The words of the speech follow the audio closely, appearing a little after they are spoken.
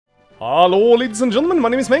Hello ladies and gentlemen, my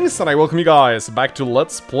name is Mengs and I welcome you guys back to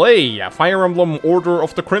Let's Play Fire Emblem Order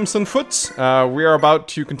of the Crimson Foot. We are about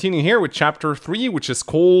to continue here with Chapter 3, which is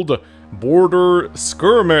called Border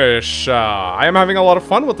Skirmish. I am having a lot of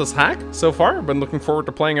fun with this hack so far. I've been looking forward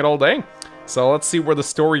to playing it all day. So let's see where the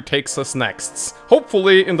story takes us next.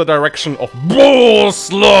 Hopefully in the direction of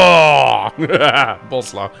Bullslaw!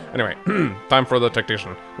 Bullslaw. Anyway, time for the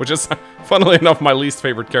Tactician, which is, funnily enough, my least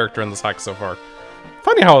favorite character in this hack so far.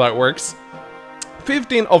 Funny how that works.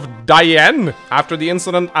 15th of Diane. After the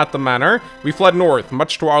incident at the manor, we fled north.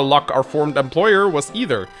 Much to our luck, our former employer was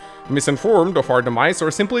either misinformed of our demise or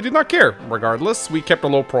simply did not care. Regardless, we kept a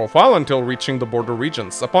low profile until reaching the border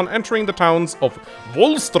regions. Upon entering the towns of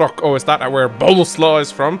Volstruck, oh, is that where Bullslaw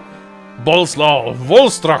is from? Bullslaw,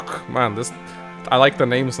 Volstruck. Man, I like the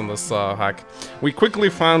names in this hack. We quickly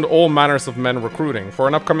found all manners of men recruiting for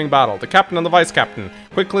an upcoming battle. The captain and the vice captain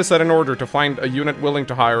quickly set in order to find a unit willing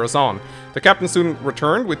to hire us on. The captain soon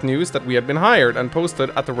returned with news that we had been hired and posted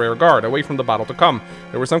at the rear guard, away from the battle to come.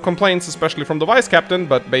 There were some complaints, especially from the vice captain,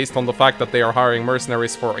 but based on the fact that they are hiring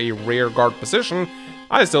mercenaries for a rear guard position,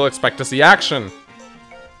 I still expect to see action.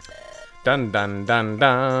 Dun dun dun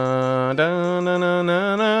dun dun dun dun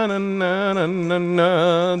dun dun dun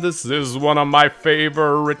dun. This is one of my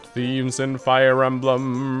favorite themes in Fire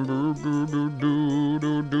Emblem.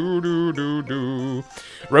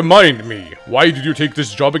 Remind me, why did you take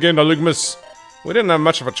this job again, Algimas? We didn't have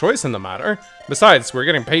much of a choice in the matter. Besides, we're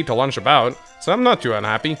getting paid to lunch about, so I'm not too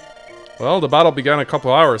unhappy. Well, the battle began a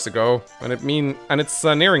couple hours ago, and it's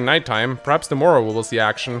nearing nighttime. Perhaps tomorrow we will see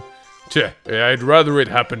action. Tch, I'd rather it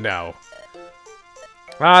happen now.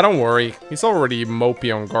 Ah, don't worry. He's already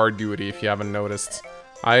mopey on guard duty, if you haven't noticed.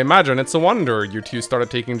 I imagine it's a wonder you two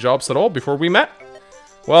started taking jobs at all before we met.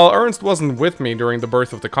 Well, Ernst wasn't with me during the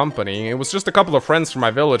birth of the company. It was just a couple of friends from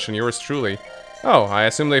my village and yours truly. Oh, I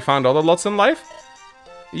assume they found other lots in life?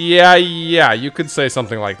 Yeah, you could say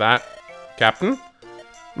something like that. Captain?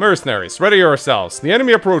 Mercenaries, ready yourselves. The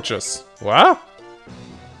enemy approaches. What?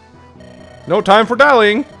 No time for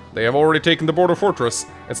dallying. They have already taken the border fortress.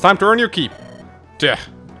 It's time to earn your keep.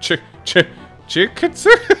 Chickens.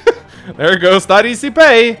 There goes that easy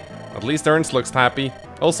pay. At least Ernst looks happy.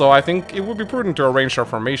 Also, I think it would be prudent to arrange our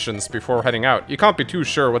formations before heading out. You can't be too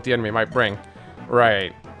sure what the enemy might bring.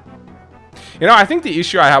 Right. You know, I think the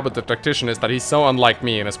issue I have with the Tactician is that he's so unlike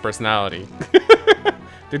me in his personality.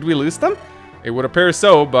 Did we lose them? It would appear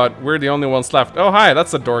so, but we're the only ones left. Oh, hi,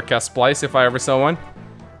 that's a Dorcas splice if I ever saw one.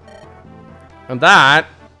 And that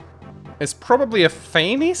is probably a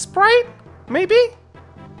Fanny sprite? Maybe?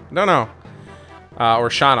 Don't know. Or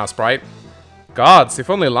Shana sprite. Gods, if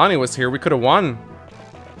only Lonnie was here, we could have won.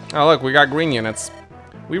 Oh, look, we got green units.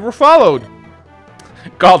 We were followed.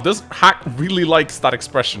 God, this hack really likes that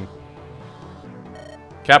expression.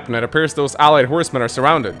 Captain, it appears those allied horsemen are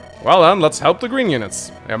surrounded. Well then, let's help the green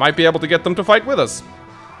units. I might be able to get them to fight with us.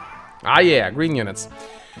 Ah yeah, green units.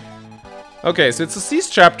 Okay, so it's a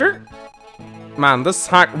siege chapter. Man, this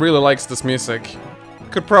hack really likes this music.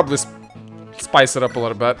 Could probably spice it up a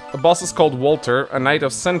little bit. The boss is called Walter, a knight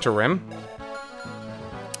of Centaurim.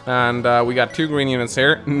 And we got two green units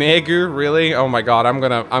here. Negu, really? Oh my god, I'm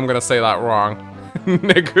gonna say that wrong.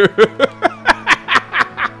 Negu.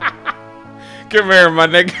 Come here, my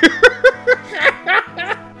Negu.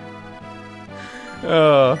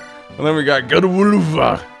 And then we got Good Wolf.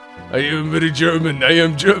 I am very German. I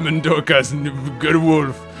am German, Dorcas. Good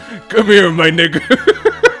Wolf. Come here, my Negu.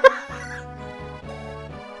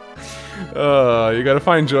 You gotta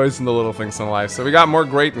find joys in the little things in life. So we got more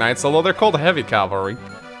Great Knights, although they're called Heavy Cavalry.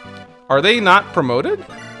 Are they not promoted?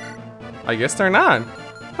 I guess they're not.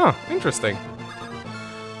 Huh, interesting.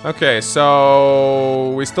 Okay,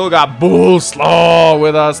 so we still got Bullslaw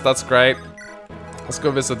with us. That's great. Let's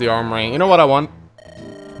go visit the armory. You know what I want?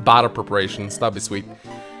 Battle preparations. That'd be sweet.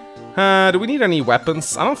 Do we need any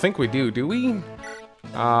weapons? I don't think we do we? We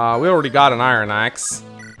already got an iron axe.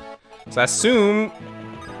 So I assume...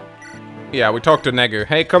 Yeah, we talked to Negu.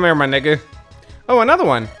 Hey, come here, my Negu. Oh, another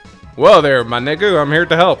one. Well there, my Negu, I'm here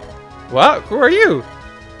to help. What? Who are you?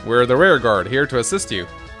 We're the rear guard, here to assist you.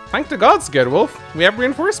 Thank the gods, Good Wolf. We have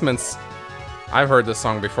reinforcements. I've heard this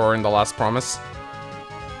song before in The Last Promise.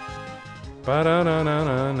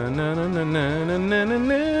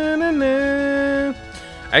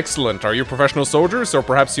 Excellent. Are you professional soldiers, or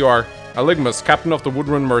perhaps you are? Algimas, captain of the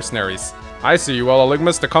Woodrun mercenaries. I see you. Well,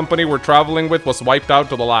 Algimas, the company we're traveling with was wiped out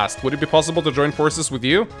to the last. Would it be possible to join forces with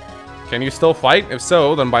you? Can you still fight? If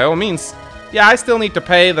so, then by all means. Yeah, I still need to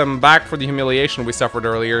pay them back for the humiliation we suffered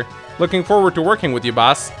earlier. Looking forward to working with you,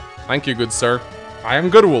 boss. Thank you, good sir. I am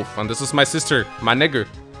Good Wolf, and this is my sister, my Negu.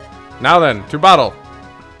 Now then, to battle.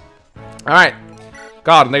 Alright.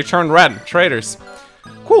 God, and they turned red. Traitors.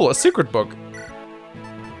 Cool, a secret book.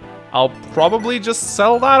 I'll probably just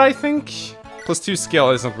sell that, I think. +2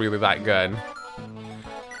 skill isn't really that good.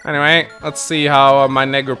 Anyway, let's see how my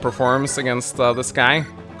Negu performs against this guy.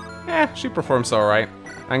 She performs alright.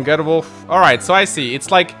 Ungettable. Alright, so I see. It's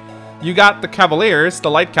like you got the Cavaliers, the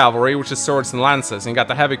light cavalry, which is swords and lances, and you got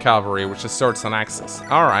the heavy cavalry, which is swords and axes.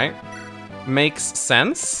 Alright. Makes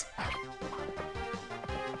sense.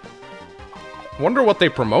 Wonder what they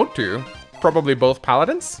promote to. Probably both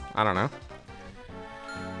paladins? I don't know.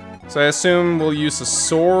 So I assume we'll use a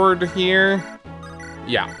sword here.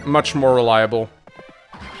 Yeah, much more reliable.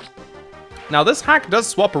 Now this hack does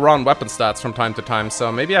swap around weapon stats from time to time,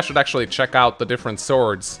 so maybe I should actually check out the different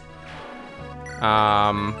swords.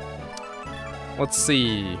 Let's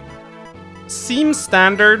see. Seems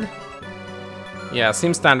standard. Yeah,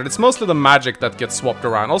 seems standard. It's mostly the magic that gets swapped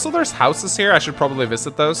around. Also, there's houses here. I should probably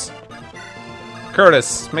visit those.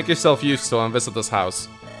 Curtis, make yourself useful and visit this house.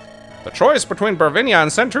 The choice between Bervinia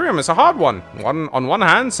and Centurium is a hard one. On one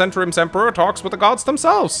hand, Centurium's emperor talks with the gods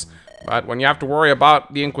themselves. But when you have to worry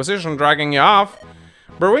about the Inquisition dragging you off,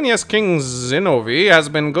 Bervinia's king Zinovi has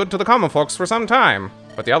been good to the common folks for some time.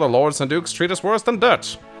 But the other lords and dukes treat us worse than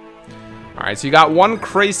Dutch. Alright, so you got one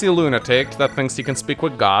crazy lunatic that thinks he can speak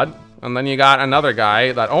with God. And then you got another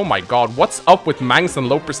guy that, oh my god, what's up with Mangs and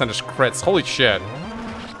low percentage crits? Holy shit.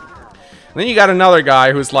 And then you got another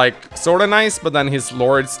guy who's like, sorta nice, but then his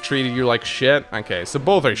lords treated you like shit. Okay, so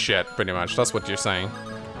both are shit, pretty much. That's what you're saying.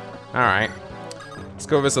 Alright. Let's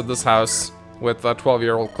go visit this house with a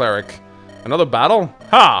 12-year-old cleric. Another battle?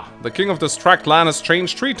 Ha! The king of this tract land has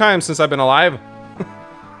changed 3 times since I've been alive.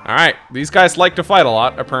 Alright, these guys like to fight a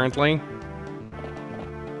lot, apparently.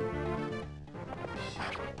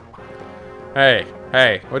 Hey,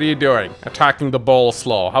 hey, what are you doing? Attacking the bowl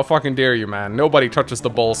slow. How fucking dare you, man? Nobody touches the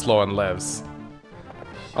bowl slow and lives.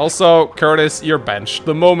 Also, Curtis, you're benched.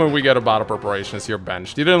 The moment we get a battle preparations, you're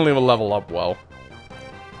benched. You didn't even level up well.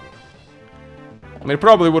 I mean, it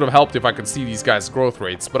probably would have helped if I could see these guys' growth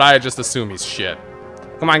rates, but I just assume he's shit.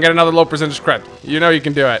 Come on, get another low percentage crit. You know you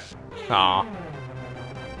can do it. Aw.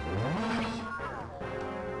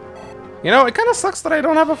 You know, it kind of sucks that I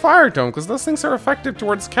don't have a fire tome, because those things are effective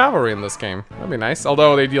towards cavalry in this game. That'd be nice.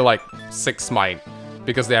 Although they deal like 6 might,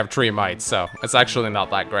 because they have 3 might, so it's actually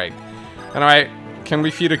not that great. Anyway, can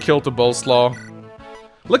we feed a kill to Bowslaw?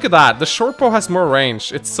 Look at that, the short bow has more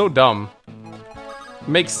range. It's so dumb.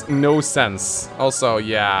 Makes no sense. Also,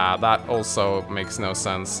 yeah, that also makes no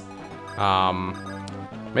sense.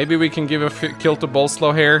 Maybe we can give a kill to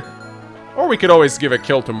Bowslaw here. Or we could always give a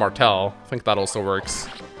kill to Martel. I think that also works.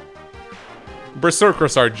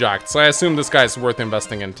 Berserkers are jacked, so I assume this guy's worth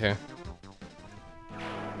investing into.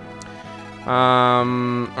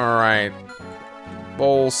 Alright.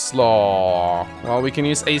 Bowslaw. Well, we can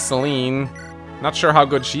use Aceline. Not sure how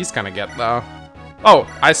good she's gonna get, though. Oh,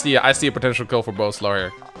 I see a potential kill for Bowslaw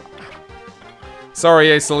here. Sorry,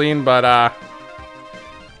 Aceline, but,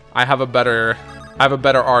 I have a better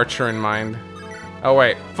archer in mind. Oh,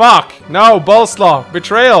 wait. Fuck! No, Bowslaw!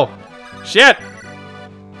 Betrayal! Shit!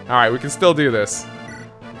 Alright, we can still do this.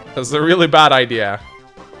 This is a really bad idea.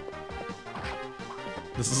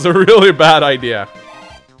 This is a really bad idea.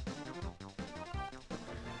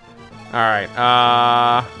 Alright,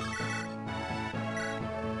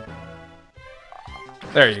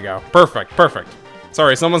 there you go. Perfect, perfect.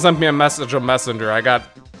 Sorry, someone sent me a message on Messenger. I got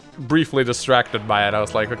briefly distracted by it. I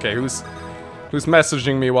was like, okay, who's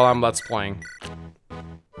messaging me while I'm Let's Playing?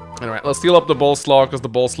 Anyway, let's heal up the Bowslaw, because the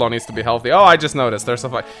Bowslaw needs to be healthy. Oh, I just noticed, there's a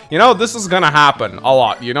fight. You know, this is gonna happen a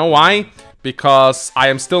lot. You know why? Because I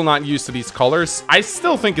am still not used to these colors. I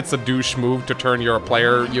still think it's a douche move to turn your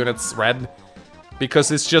player units red.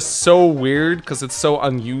 Because it's just so weird, because it's so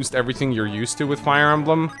unused, everything you're used to with Fire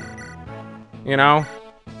Emblem. You know?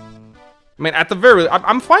 I mean, at the very...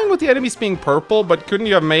 I'm fine with the enemies being purple, but couldn't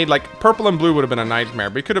you have made, like... Purple and blue would have been a nightmare,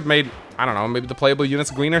 but you could have made... I don't know, maybe the playable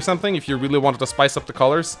units green or something, if you really wanted to spice up the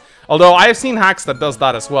colors. Although, I have seen hacks that does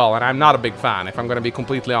that as well, and I'm not a big fan, if I'm gonna be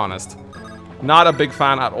completely honest. Not a big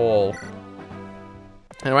fan at all.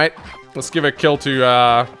 Anyway, let's give a kill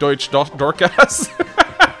to, Deutsch Dorcas.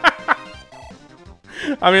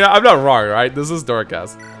 I mean, I'm not wrong, right? This is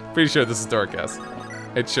Dorcas. Pretty sure this is Dorcas.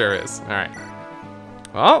 It sure is. Alright.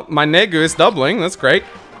 Well, my Negu is doubling. That's great.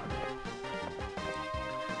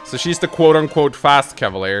 So she's the quote-unquote fast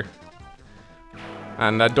cavalier.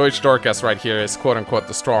 And Deutsch Dorcas right here is quote-unquote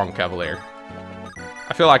the strong cavalier.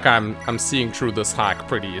 I feel like I'm seeing through this hack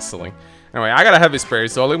pretty easily. Anyway, I got a heavy spear,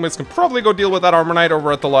 so Algimas can probably go deal with that Armor Knight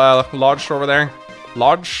over at the lodge over there.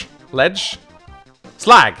 Lodge? Ledge?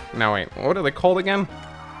 Slag! No, wait. What are they called again?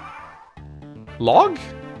 Log?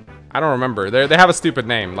 I don't remember. They have a stupid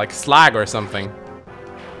name, like Slag or something.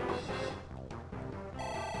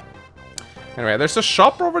 Anyway, there's a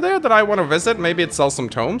shop over there that I want to visit. Maybe it sells some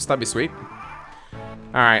tomes. That'd be sweet.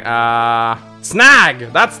 Alright,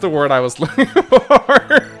 snag! That's the word I was looking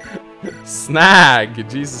for. Snag.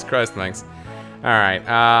 Jesus Christ, thanks. Alright,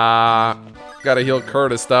 gotta heal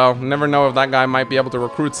Curtis, though. Never know if that guy might be able to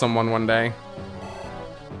recruit someone one day.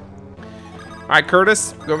 Alright,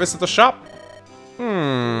 Curtis, go visit the shop.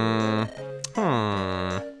 I'll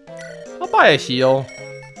buy a heal.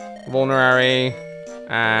 Vulnerary.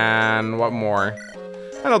 And what more?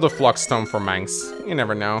 Another Flux Tome for Manx. You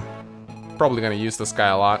never know. Probably gonna use this guy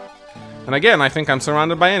a lot. And again, I think I'm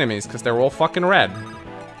surrounded by enemies because they're all fucking red.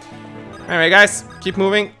 Anyway, guys, keep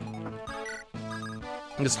moving.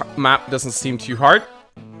 This map doesn't seem too hard.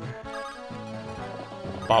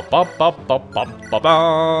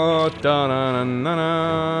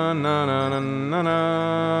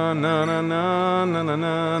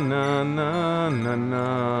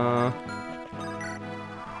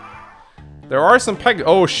 There are some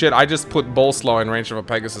oh shit, I just put Bolslaw in range of a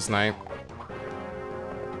Pegasus Knight.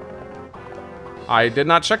 I did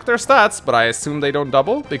not check their stats, but I assume they don't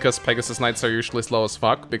double, because Pegasus Knights are usually slow as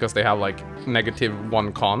fuck, because they have like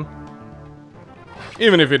 -1 con.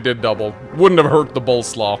 Even if it did double, wouldn't have hurt the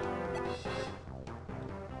Bolslaw.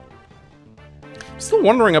 Still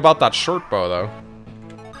wondering about that short bow though.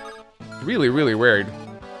 Really, really weird.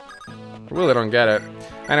 I really don't get it.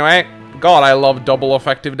 Anyway, God, I love double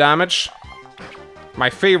effective damage. My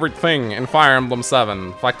favorite thing in Fire Emblem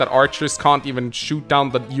 7. The fact that archers can't even shoot down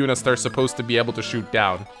the units they're supposed to be able to shoot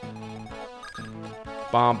down.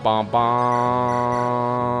 Bum, bum,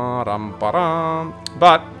 bum, dum, ba-dum.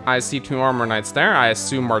 But I see 2 armor knights there. I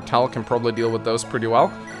assume Martel can probably deal with those pretty well.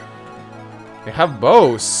 They have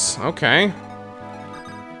bows. Okay.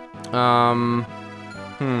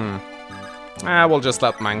 We'll just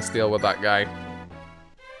let Manx deal with that guy.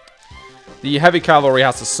 The heavy cavalry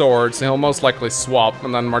has a sword, so he'll most likely swap,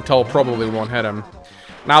 and then Martel probably won't hit him.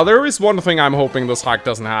 Now, there is one thing I'm hoping this hack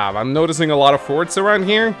doesn't have. I'm noticing a lot of forts around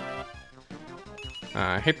here.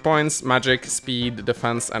 Hit points, magic, speed,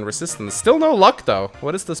 defense, and resistance. Still no luck, though.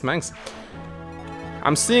 What is this, Manx?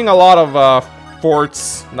 I'm seeing a lot of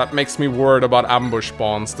forts that makes me worried about ambush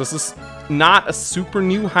spawns. This is not a super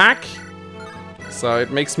new hack, so it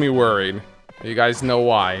makes me worried. You guys know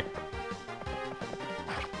why.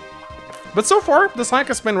 But so far, this hack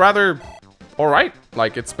has been rather alright.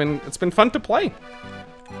 Like, it's been fun to play.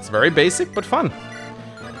 It's very basic, but fun.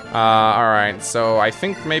 Alright, so I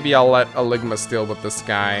think maybe I'll let Algimas deal with this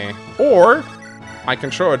guy. Or, I can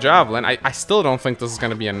throw a javelin. I still don't think this is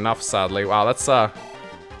gonna be enough, sadly. Wow, that's a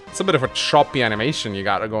bit of a choppy animation you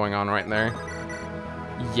got going on right there.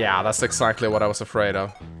 Yeah, that's exactly what I was afraid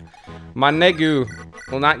of. My Negu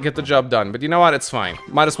will not get the job done, but you know what? It's fine.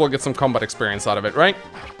 Might as well get some combat experience out of it, right?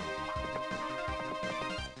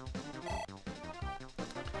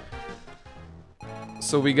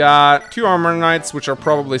 So we got 2 armor knights, which are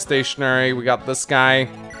probably stationary. We got this guy.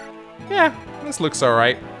 Yeah, this looks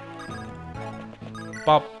alright.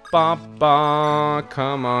 Ba ba ba.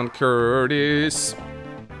 Come on, Curtis.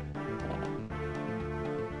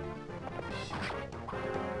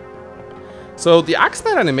 So the Axe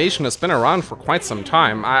Knight animation has been around for quite some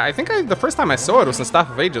time. I think the first time I saw it was in Staff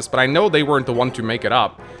of Ages, but I know they weren't the one to make it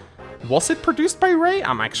up. Was it produced by Ray?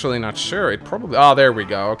 I'm actually not sure. It probably... Oh, there we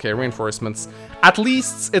go. Okay, reinforcements. At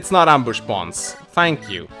least it's not ambush spawns. Thank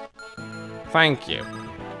you. Thank you.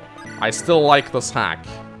 I still like this hack.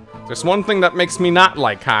 There's one thing that makes me not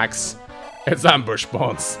like hacks. It's ambush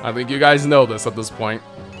spawns. I think you guys know this at this point.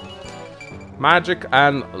 Magic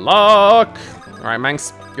and luck. Alright,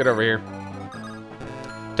 Manx, get over here.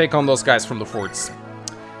 Take on those guys from the forts.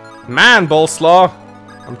 Man, Bolslaw,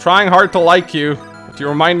 I'm trying hard to like you. But you're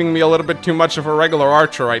reminding me a little bit too much of a regular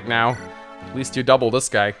archer right now. At least you double this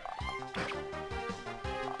guy.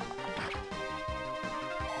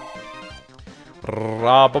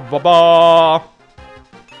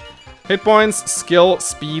 Hit points, skill,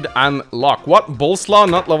 speed, and luck. What? Bolslaw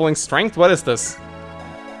not leveling strength? What is this?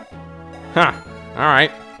 Huh.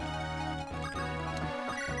 Alright.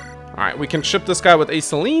 Alright, we can ship this guy with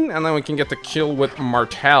Aceline, and then we can get the kill with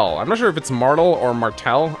Martel. I'm not sure if it's Martel or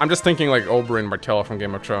Martel. I'm just thinking like Oberyn Martell from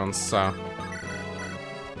Game of Thrones, so...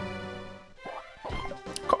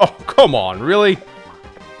 Oh, come on, really?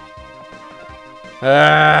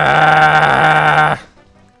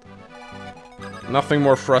 Nothing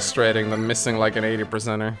more frustrating than missing like an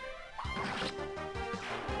 80%er.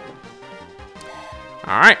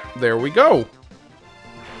 Alright, there we go.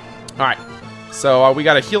 Alright. So we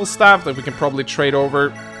got a heal staff that we can probably trade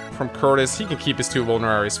over. from Curtis. He can keep his 2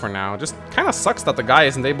 vulneraries for now. Just kind of sucks that the guy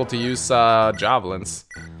isn't able to use javelins.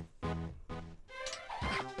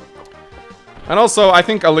 And also, I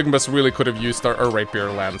think Algimas really could have used a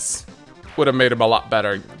rapier lance. Would have made him a lot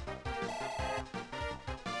better.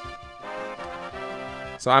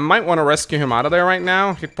 So I might want to rescue him out of there right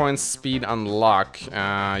now. Hit points, speed, unlock.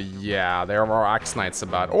 Yeah, there are Axe Knights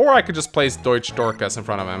about. Or I could just place Deutsch Dorcas in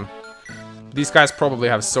front of him. These guys probably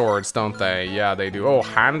have swords, don't they? Yeah, they do. Oh,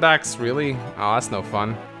 hand axe, really? Oh, that's no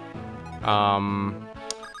fun.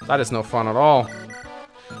 That is no fun at all.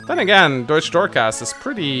 Then again, Deutsch Dorcas is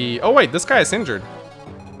pretty... Oh wait, this guy is injured.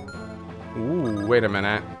 Ooh, wait a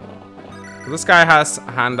minute. This guy has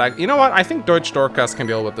hand axe. You know what? I think Deutsch Dorcas can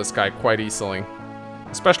deal with this guy quite easily.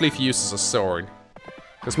 Especially if he uses a sword.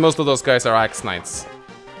 Because most of those guys are Axe Knights.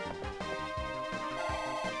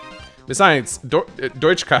 Besides,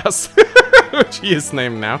 Deutschkas, which he is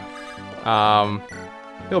named now.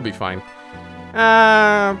 He'll be fine.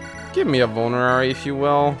 Give me a vulnerary, if you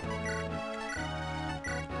will.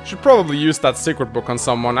 Should probably use that secret book on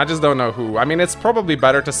someone. I just don't know who. I mean, it's probably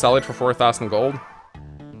better to sell it for 4,000 gold.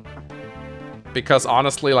 Because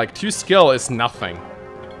honestly, like, 2 skill is nothing.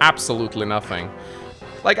 Absolutely nothing.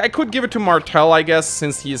 Like, I could give it to Martel, I guess,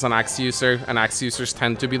 since he's an axe user, and axe users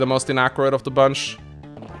tend to be the most inaccurate of the bunch.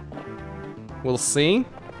 We'll see.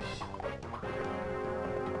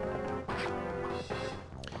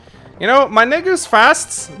 You know, my Negu's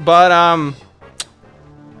fast, but,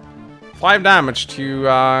 5 damage to,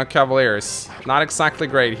 Cavaliers. Not exactly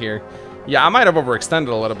great here. Yeah, I might have overextended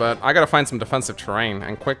a little bit. I gotta find some defensive terrain,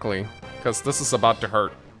 and quickly, because this is about to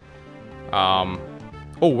hurt. Oh,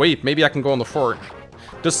 wait, maybe I can go on the fort.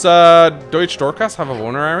 Does Deutsch Dorcas have a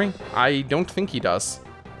vulnerary? I don't think he does.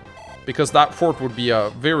 Because that fort would be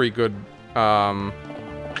a very good... Oh,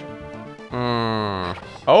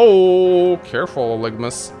 careful,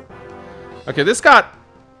 Algimas. Okay, this got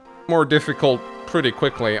more difficult pretty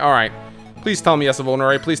quickly. Alright. Please tell me he has a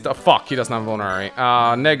vulnerary. Please fuck, he doesn't have a vulnerary.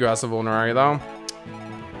 Negu has a vulnerary, though.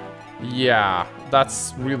 Yeah,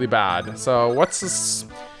 that's really bad. So, what's this...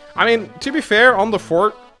 I mean, to be fair, on the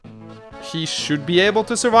fort... he should be able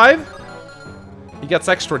to survive. He gets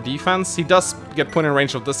extra defense. He does get put in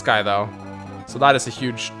range of this guy, though. So that is a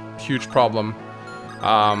huge, huge problem.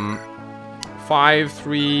 5,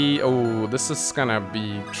 3... Oh, this is gonna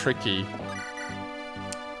be tricky.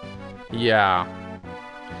 Yeah.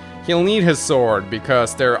 He'll need his sword,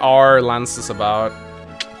 because there are lances about.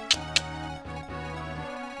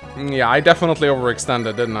 Yeah, I definitely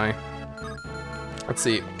overextended, didn't I? Let's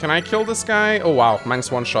see. Can I kill this guy? Oh, wow.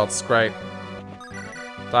 Mang's one-shots. Great.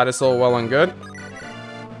 That is all well and good.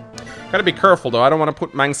 Gotta be careful, though. I don't want to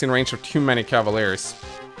put Mangs in range of too many Cavaliers.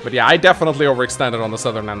 But yeah, I definitely overextended on the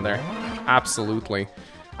southern end there. Absolutely.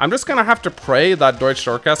 I'm just gonna have to pray that Deutsch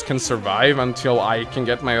Dorcas can survive until I can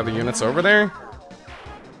get my other units over there.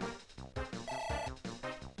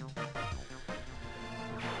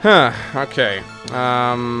 Huh, okay.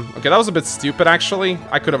 Okay, that was a bit stupid, actually.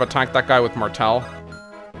 I could have attacked that guy with Martel.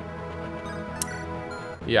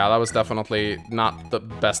 Yeah, that was definitely not the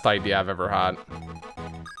best idea I've ever had.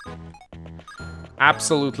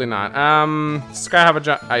 Absolutely not. Does this guy have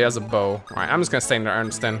a he has a bow. Alright, I'm just gonna stay in there,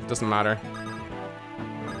 Ernsten. Doesn't matter.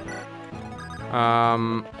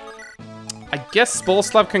 I guess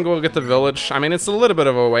Spolslav can go get the village. I mean, it's a little bit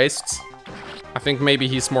of a waste. I think maybe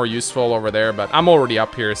he's more useful over there, but I'm already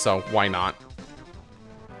up here, so why not?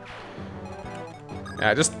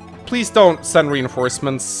 Yeah, just please don't send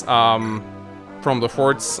reinforcements from the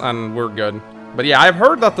forts, and we're good. But yeah, I've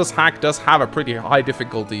heard that this hack does have a pretty high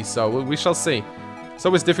difficulty, so we shall see. It's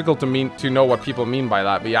always difficult to know what people mean by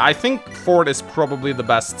that, but yeah, I think fort is probably the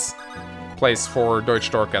best place for Deutsch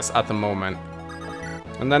Dorcas at the moment.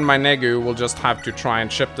 And then my Negu will just have to try and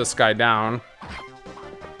chip this guy down.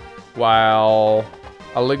 While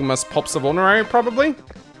Algimas pops a vulnerary, probably?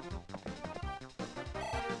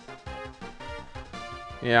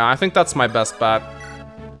 Yeah, I think that's my best bet.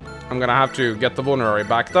 I'm gonna have to get the vulnerary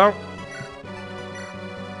back, though.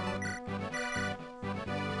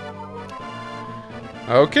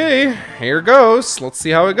 Okay, here goes. Let's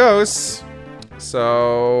see how it goes.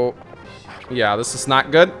 So... yeah, this is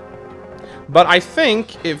not good. But I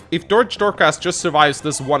think if Deutsch Dorcas just survives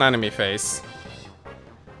this one enemy phase...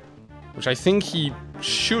 which I think he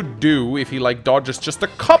should do if he, like, dodges just a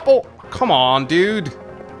couple... Come on, dude.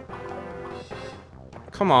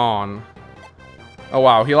 Come on. Oh,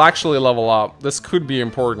 wow. He'll actually level up. This could be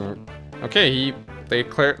important. Okay,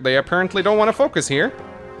 they apparently don't want to focus here.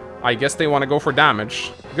 I guess they want to go for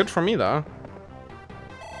damage. Good for me, though.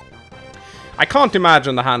 I can't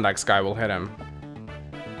imagine the hand axe guy will hit him.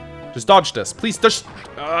 Just dodge this. Please, just...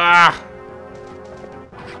 Ah!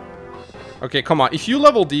 Okay, come on. If you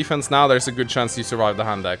level defense now, there's a good chance you survive the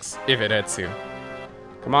hand axe. If it hits you.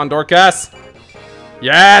 Come on, Dorcas!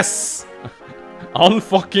 Yes! On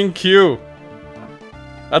fucking cue.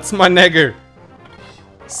 That's my Negu.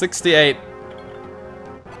 68.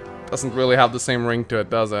 Doesn't really have the same ring to it,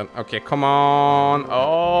 does it? Okay, come on.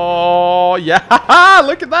 Oh, yeah!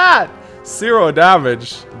 Look at that! 0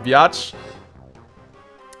 damage. Biatch.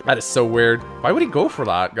 That is so weird. Why would he go for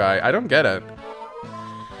that guy? I don't get it.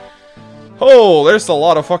 Oh, there's a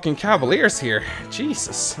lot of fucking cavaliers here.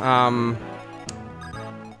 Jesus.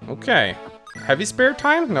 Okay. Heavy spear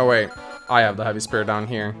time? No, wait. I have the heavy spear down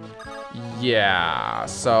here. Yeah.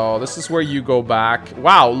 So, this is where you go back.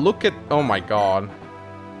 Wow, look at... Oh my god.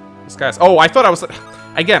 This guy's... Oh, I thought I was...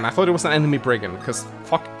 Again, I thought it was an enemy brigand. Because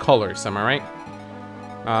fuck colors, am I right?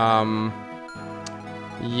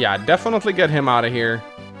 Yeah, definitely get him out of here.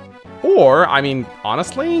 Or, I mean,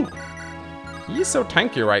 honestly... He's so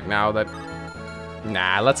tanky right now that...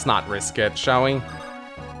 Nah, let's not risk it, shall we?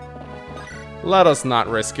 Let us not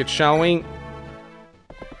risk it, shall we?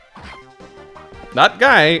 That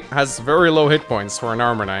guy has very low hit points for an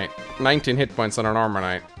armor knight. 19 hit points on an armor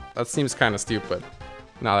knight. That seems kind of stupid,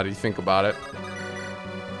 now that you think about it.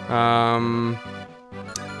 Alright,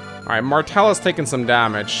 Martella's taken some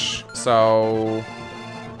damage, so...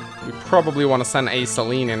 We probably want to send a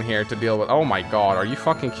Celine in here to deal with... Oh my god, are you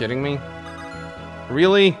fucking kidding me?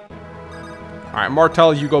 Really? Alright,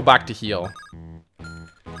 Martell, you go back to heal.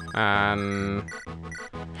 And...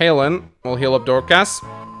 Halen will heal up Dorcas.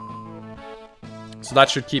 So that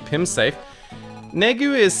should keep him safe.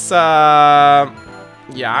 Negu is, yeah,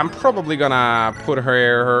 I'm probably gonna put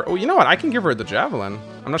her... Oh, you know what? I can give her the javelin.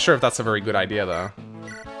 I'm not sure if that's a very good idea, though.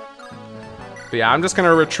 But yeah, I'm just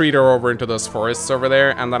gonna retreat her over into those forests over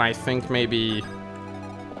there. And then I think maybe...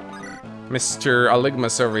 Mr.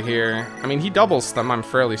 Algimas over here. I mean, he doubles them, I'm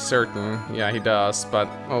fairly certain. Yeah, he does. But,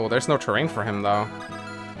 oh, there's no terrain for him, though.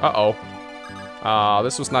 Uh-oh.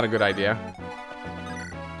 This was not a good idea.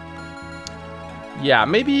 Yeah,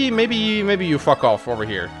 maybe you fuck off over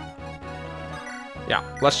here. Yeah,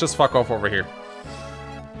 let's just fuck off over here.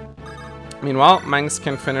 Meanwhile, Mangs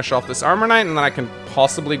can finish off this armor knight, and then I can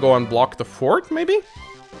possibly go and block the fort, maybe?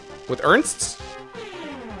 With Ernst's?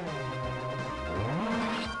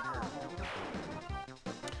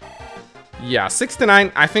 Yeah,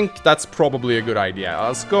 69, I think that's probably a good idea.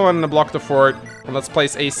 Let's go and block the fort, and let's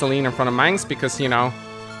place a Celine in front of Mangs, because, you know,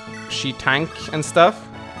 she tank and stuff.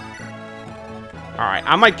 Alright,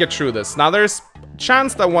 I might get through this. Now, there's a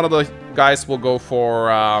chance that one of the guys will go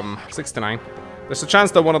for, 69. There's a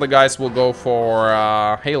chance that one of the guys will go for,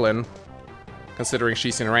 Halen, considering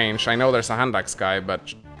she's in range. I know there's a hand axe guy,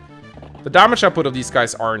 but the damage output of these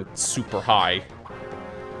guys aren't super high.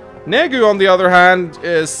 Negu, on the other hand,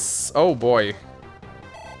 is... Oh, boy.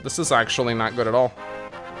 This is actually not good at all.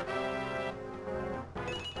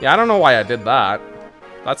 Yeah, I don't know why I did that.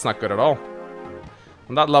 That's not good at all.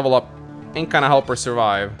 And that level up ain't gonna help her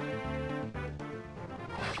survive.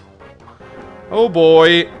 Oh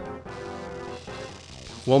boy.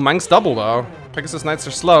 Will Mangs double though? Pegasus Knights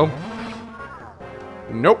are slow.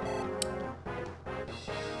 Nope.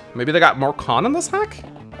 Maybe they got more con in this hack?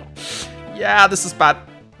 Yeah, this is bad.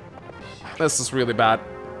 This is really bad.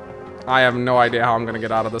 I have no idea how I'm gonna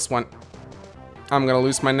get out of this one. I'm gonna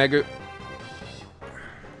lose my Negu.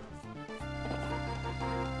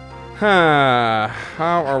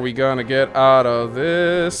 How are we gonna get out of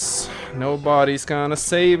this? Nobody's gonna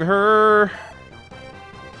save her.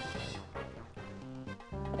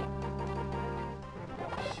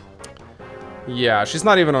 Yeah, she's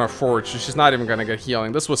not even on a fort. She's not even gonna get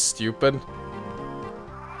healing. This was stupid.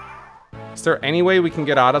 Is there any way we can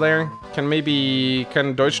get out of there?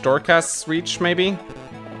 Can Deutsch Dorcas reach, maybe?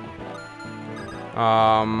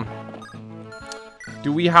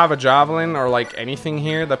 Do we have a javelin or like anything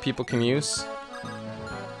here that people can use?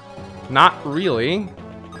 Not really.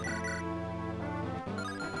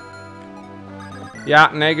 Yeah,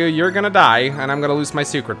 Negu, you're gonna die, and I'm gonna lose my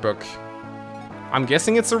secret book. I'm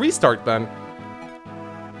guessing it's a restart then.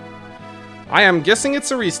 I am guessing it's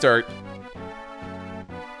a restart.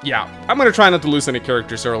 Yeah, I'm gonna try not to lose any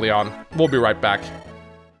characters early on. We'll be right back.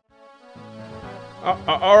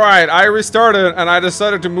 Alright, I restarted and I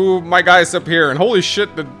decided to move my guys up here, and holy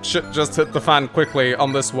shit, the shit just hit the fan quickly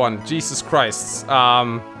on this one. Jesus Christ.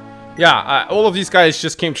 Yeah, all of these guys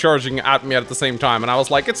just came charging at me at the same time, and I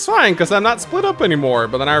was like, it's fine, because I'm not split up anymore.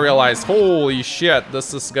 But then I realized, holy shit,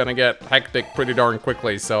 this is gonna get hectic pretty darn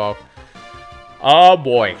quickly, so... Oh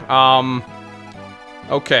boy.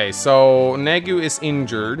 Okay, so Negu is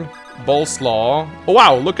injured. Boleslaw. Oh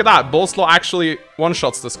wow, look at that. Boleslaw actually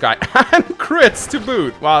one-shots this guy. And crits to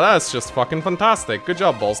boot. Wow, that's just fucking fantastic. Good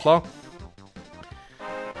job, Boleslaw.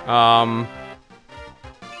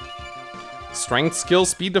 Strength, skill,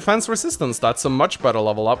 speed, defense, resistance. That's a much better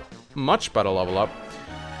level up. Much better level up.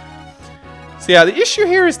 So yeah, the issue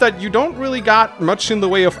here is that you don't really got much in the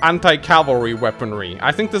way of anti-cavalry weaponry.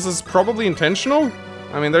 I think this is probably intentional.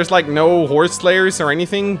 I mean, there's like no horse slayers or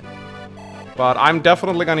anything. But I'm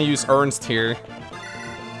definitely gonna use Ernst here.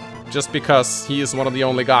 Just because he is one of the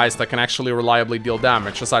only guys that can actually reliably deal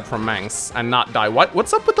damage, aside from Mangs, and not die.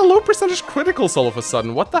 What's up with the low percentage criticals all of a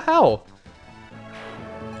sudden? What the hell?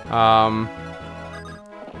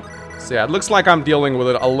 So yeah, it looks like I'm dealing with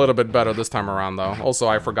it a little bit better this time around, though. Also,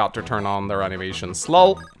 I forgot to turn on their animations.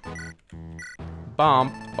 Lol.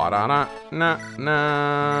 Bum. Ba-da-na. Na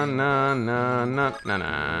na na na na na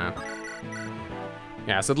na.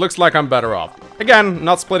 Yes, it looks like I'm better off. Again,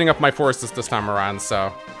 not splitting up my forces this time around,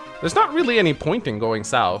 so... There's not really any point in going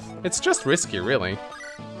south. It's just risky, really.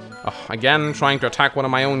 Oh, again, trying to attack one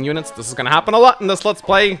of my own units. This is gonna happen a lot in this Let's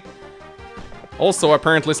Play. Also,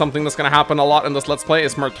 apparently something that's gonna happen a lot in this Let's Play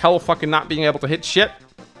is Markel fucking not being able to hit shit.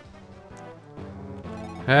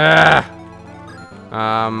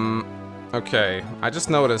 Okay. I just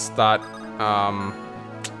noticed that,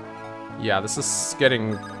 yeah, this is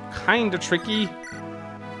getting kinda tricky.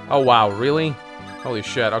 Oh, wow, really? Holy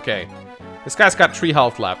shit, okay. This guy's got 3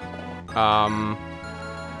 health left. I'm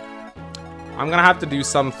gonna have to do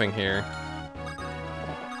something here.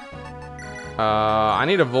 I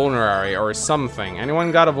need a vulnerary or something.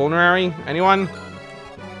 Anyone got a vulnerary? Anyone?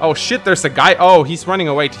 Oh shit, there's a guy. Oh, he's running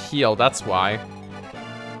away to heal, that's why.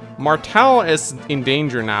 Martel is in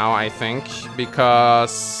danger now, I think,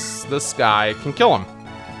 because this guy can kill him.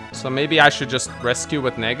 So maybe I should just rescue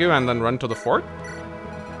with Negu and then run to the fort?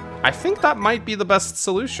 I think that might be the best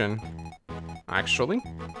solution, actually.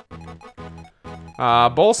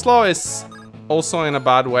 Boleslaw is also in a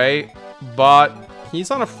bad way, but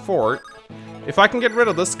he's on a fort. If I can get rid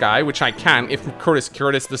of this guy, which I can, if Curtis,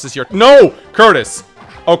 this is your... No! Curtis!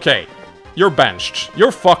 Okay, you're benched.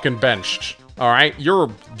 You're fucking benched. Alright?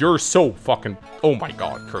 You're so fucking... Oh my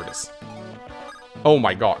god, Curtis. Oh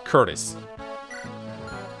my god, Curtis.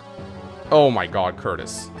 Oh my god,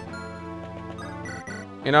 Curtis.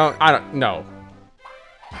 You know, I don't know.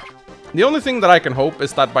 The only thing that I can hope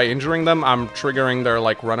is that by injuring them, I'm triggering their,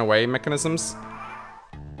 like, runaway mechanisms.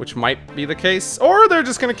 Which might be the case. Or they're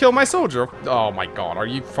just gonna kill my soldier. Oh my god, are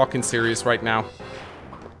you fucking serious right now?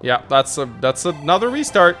 Yeah, that's another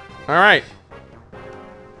restart. Alright.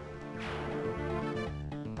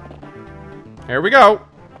 Here we go.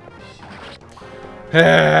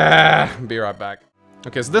 Be right back.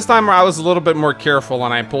 Okay, so this time I was a little bit more careful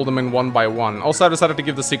and I pulled them in one by one. Also, I decided to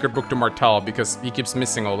give the secret book to Martel because he keeps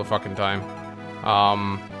missing all the fucking time.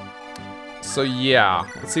 So yeah,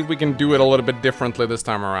 let's see if we can do it a little bit differently this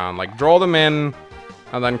time around. Like, draw them in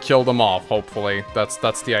and then kill them off, hopefully.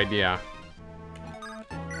 That's the idea.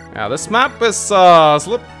 Yeah, this map is a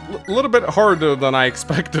little bit harder than I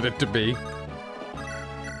expected it to be.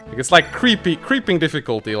 Like, it's like creeping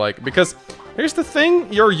difficulty, like, because here's the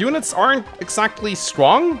thing, your units aren't exactly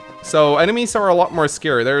strong, so enemies are a lot more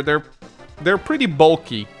scary. They're pretty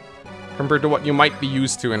bulky compared to what you might be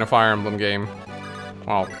used to in a Fire Emblem game.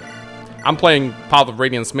 Well, I'm playing Path of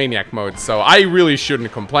Radiance Maniac mode, so I really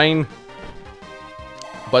shouldn't complain.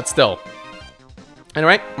 But still.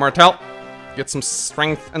 Anyway, Martel, get some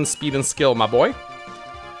strength and speed and skill, my boy.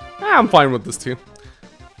 I'm fine with this too.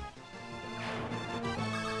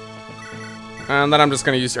 And then I'm just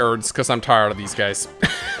gonna use Urds, because I'm tired of these guys.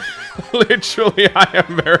 Literally, I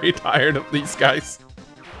am very tired of these guys.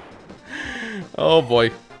 Oh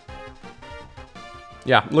boy.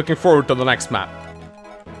 Yeah, looking forward to the next map.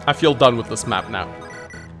 I feel done with this map now.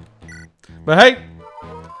 But hey!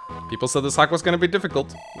 People said this hack was gonna be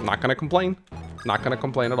difficult. I'm not gonna complain. Not gonna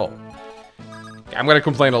complain at all. I'm gonna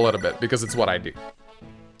complain a little bit, because it's what I do.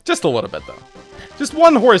 Just a little bit, though. Just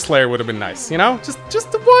one horse slayer would have been nice, you know?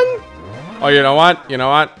 Just the one! Oh, you know what? You know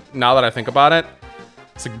what? Now that I think about it,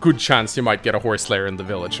 it's a good chance you might get a horse slayer in the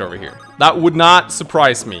village over here. That would not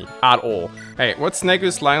surprise me at all. Hey, what's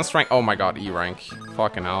Negu's lance rank? Oh my god, E rank.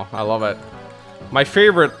 Fucking hell, I love it. My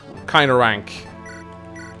favorite kind of rank.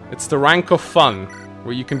 It's the rank of fun,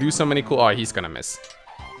 where you can do so many cool... Oh, he's gonna miss.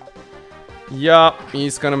 Yup,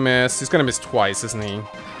 he's gonna miss. He's gonna miss twice, isn't he?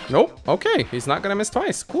 Nope, okay, he's not gonna miss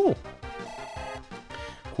twice. Cool.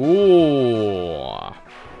 Cool.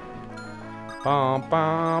 Ba,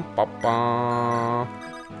 ba, ba, ba.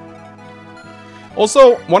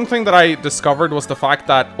 Also, one thing that I discovered was the fact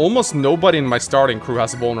that almost nobody in my starting crew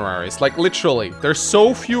has vulneraries. Like, literally, there's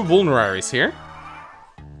so few vulneraries here.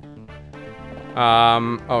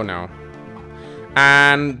 Oh no.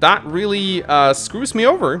 And that really screws me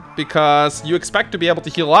over, because you expect to be able to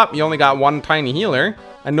heal up, you only got one tiny healer,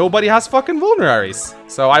 and nobody has fucking vulneraries.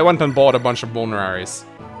 So I went and bought a bunch of vulneraries,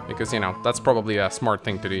 because, you know, that's probably a smart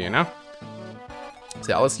thing to do, you know? So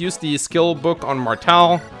yeah, let's use the skill book on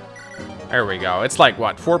Martel. There we go. It's like,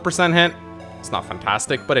 what, 4% hit? It's not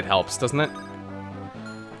fantastic, but it helps, doesn't it?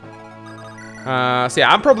 So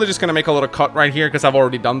yeah, I'm probably just gonna make a little cut right here, because I've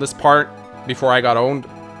already done this part before I got owned.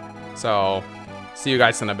 So... see you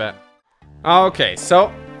guys in a bit. Okay,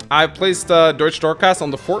 so I placed Deutsch Dorcas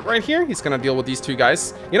on the fort right here. He's gonna deal with these two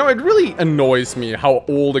guys. You know, it really annoys me how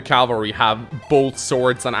all the cavalry have both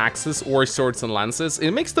swords and axes or swords and lances.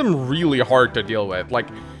 It makes them really hard to deal with. Like,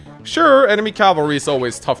 sure, enemy cavalry is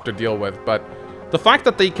always tough to deal with, but the fact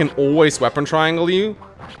that they can always weapon triangle you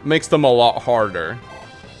makes them a lot harder.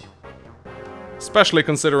 Especially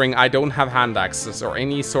considering I don't have hand axes or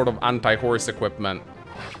any sort of anti-horse equipment.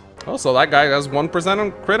 Also, that guy has 1%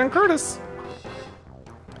 on crit and Curtis.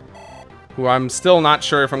 Who I'm still not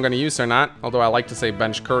sure if I'm going to use or not. Although I like to say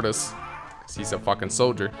bench Curtis. Because he's a fucking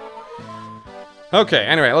soldier. Okay,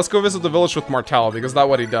 anyway, let's go visit the village with Martel. Because that's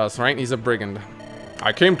what he does, right? He's a brigand.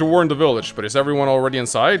 I came to warn the village, but is everyone already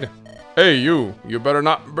inside? Hey, you. You better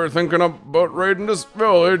not be thinking about raiding this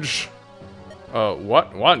village.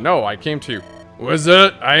 What? What? No, I came to... Was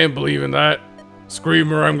it? I ain't believing that.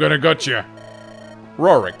 Screamer, I'm gonna gut you.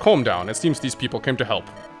 Rorik, calm down. It seems these people came to help.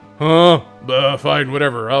 Huh? Fine,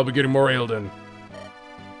 whatever. I'll be getting more ale then.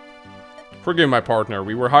 Forgive my partner.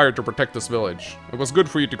 We were hired to protect this village. It was good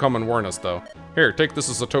for you to come and warn us, though. Here, take this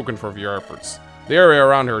as a token for your efforts. The area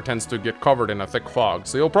around here tends to get covered in a thick fog,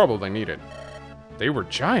 so you'll probably need it. They were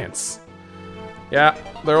giants. Yeah,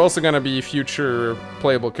 they're also gonna be future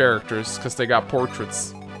playable characters, because they got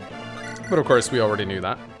portraits. But of course, we already knew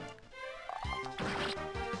that.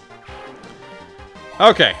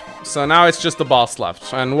 Okay, so now it's just the boss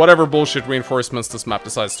left, and whatever bullshit reinforcements this map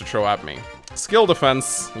decides to throw at me. Skill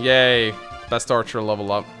defense, yay, best archer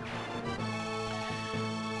level up.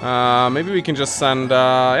 Maybe we can just send,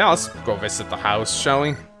 yeah, let's go visit the house, shall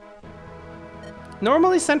we?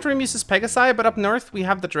 Normally Centurium uses Pegasi, but up north we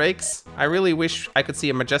have the Drakes. I really wish I could see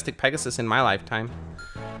a majestic Pegasus in my lifetime.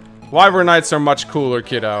 Wyvern Knights are much cooler,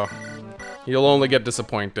 kiddo. You'll only get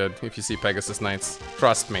disappointed if you see Pegasus Knights.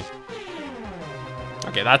 Trust me.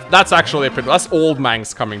 Okay, that's actually a pretty... That's old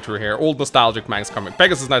Mangs coming through here. Old nostalgic Mangs coming.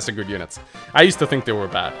 Pegasus Knights are good units. I used to think they were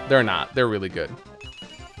bad. They're not. They're really good.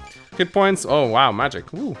 Hit points. Oh, wow.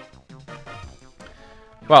 Magic. Ooh.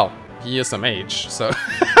 Well, he is a mage, so...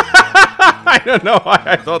 I don't know why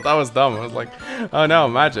I thought that was dumb. I was like, oh no,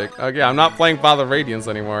 magic. Okay, I'm not playing Path of Radiance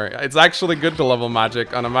anymore. It's actually good to level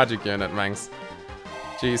magic on a magic unit, Mangs.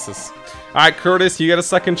 Jesus. Alright, Curtis, you get a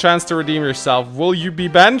second chance to redeem yourself. Will you be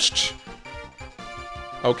benched?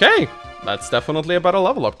 Okay, that's definitely about a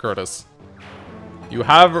level up, Curtis. You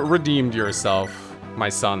have redeemed yourself, my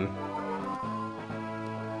son.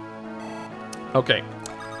 Okay,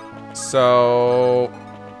 so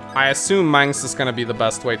I assume Mangs is gonna be the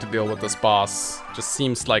best way to deal with this boss. Just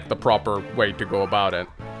seems like the proper way to go about it.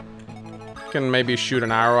 Can maybe shoot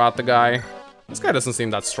an arrow at the guy. This guy doesn't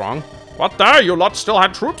seem that strong. What the? You lot still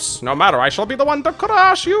had troops? No matter, I shall be the one to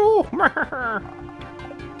crush you!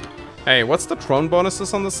 Hey, what's the throne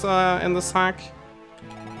bonuses on this, in this hack?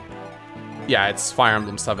 Yeah, it's Fire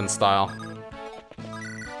Emblem 7 style.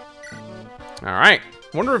 Alright.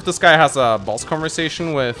 Wonder if this guy has a boss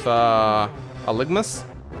conversation with, Algimas?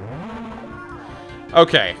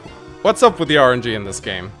 Okay. What's up with the RNG in this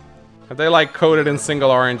game? Have they, like, coded in single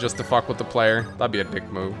RNG just to fuck with the player? That'd be a dick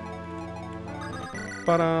move.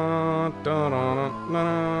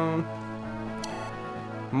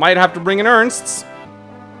 Might have to bring in Ernst's.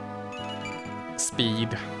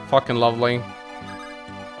 Speed. Fucking lovely.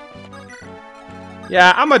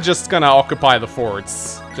 Yeah, I'm just gonna occupy the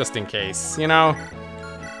forts. Just in case, you know?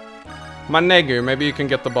 My Negu, maybe you can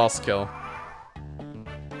get the boss kill.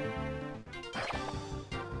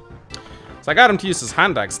 So I got him to use his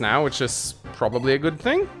hand axe now, which is probably a good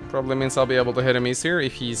thing. Probably means I'll be able to hit him easier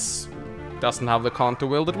if he's doesn't have the con to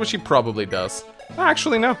wield it, which he probably does.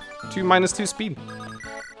 Actually, no. 2 - 2 speed.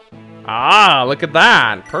 Ah, look at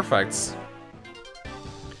that. Perfect.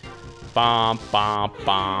 Bum bum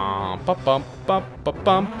bum bum bum bum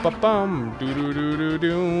bum bum bum do do do do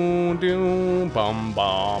do do bum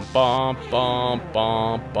bum bum bum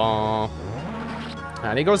bum bum.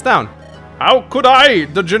 And he goes down. How could I,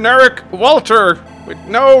 the generic Walter, with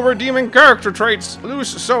no redeeming character traits, lose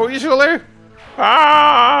so easily?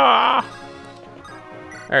 Ah!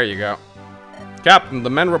 There you go. Captain, the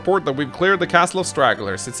men report that we've cleared the castle of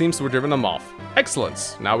stragglers. It seems we've driven them off.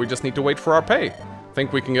 Excellent. Now we just need to wait for our pay.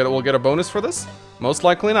 Think we'll get a bonus for this? Most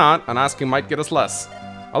likely not, and asking might get us less.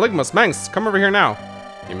 Algimas, Mangs, come over here now.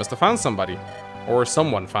 You must have found somebody. Or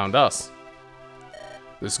someone found us.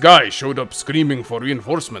 This guy showed up screaming for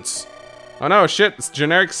reinforcements. Oh no, shit, it's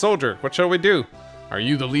generic soldier. What shall we do? Are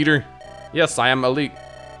you the leader? Yes, I am elite.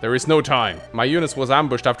 There is no time. My unit was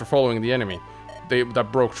ambushed after following the enemy.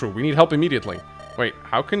 That broke through. We need help immediately. Wait,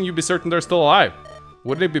 how can you be certain they're still alive?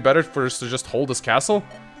 Wouldn't it be better for us to just hold this castle?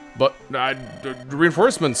 But,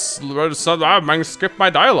 reinforcements. Man, skip my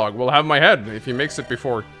dialogue. We'll have my head if he makes it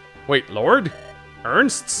before. Wait, Lord?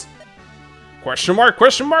 Ernst's? Question mark,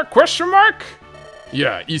 question mark, question mark?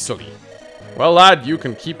 Yeah, easily. Well, lad, you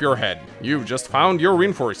can keep your head. You've just found your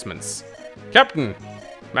reinforcements. Captain!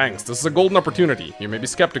 Mangs, this is a golden opportunity. You may be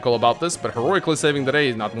skeptical about this, but heroically saving the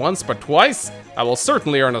day not once, but twice, I will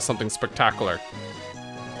certainly earn us something spectacular.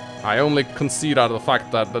 I only concede out of the fact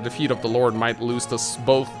that the defeat of the Lord might lose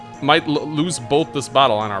both this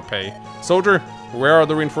battle and our pay. Soldier, where are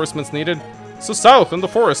the reinforcements needed? So south, in the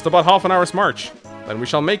forest, about half an hour's march. Then we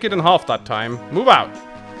shall make it in half that time. Move out.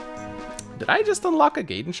 Did I just unlock a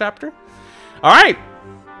Gaiden chapter? Alright!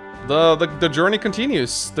 The journey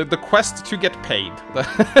continues. The quest to get paid.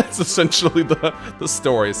 That's essentially the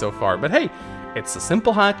story so far. But hey, it's a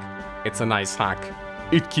simple hack. It's a nice hack.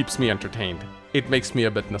 It keeps me entertained. It makes me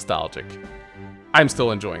a bit nostalgic. I'm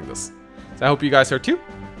still enjoying this. So I hope you guys are too.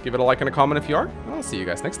 Give it a like and a comment if you are. And I'll see you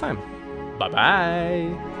guys next time.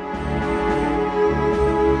 Bye-bye.